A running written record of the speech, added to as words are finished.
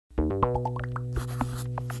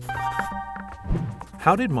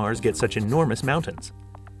How did Mars get such enormous mountains?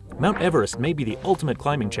 Mount Everest may be the ultimate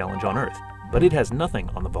climbing challenge on Earth, but it has nothing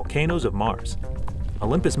on the volcanoes of Mars.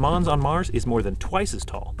 Olympus Mons on Mars is more than twice as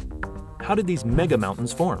tall. How did these mega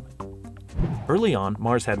mountains form? Early on,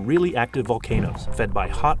 Mars had really active volcanoes fed by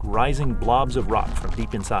hot, rising blobs of rock from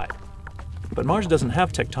deep inside. But Mars doesn't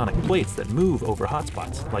have tectonic plates that move over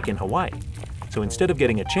hotspots, like in Hawaii. So instead of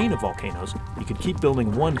getting a chain of volcanoes, you could keep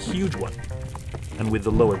building one huge one. And with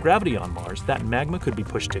the lower gravity on Mars, that magma could be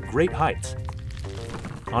pushed to great heights.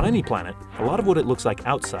 On any planet, a lot of what it looks like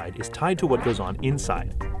outside is tied to what goes on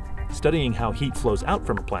inside. Studying how heat flows out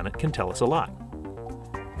from a planet can tell us a lot.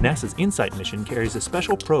 NASA's InSight mission carries a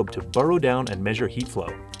special probe to burrow down and measure heat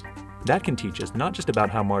flow. That can teach us not just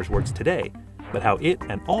about how Mars works today, but how it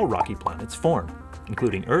and all rocky planets form,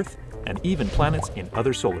 including Earth and even planets in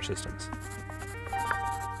other solar systems.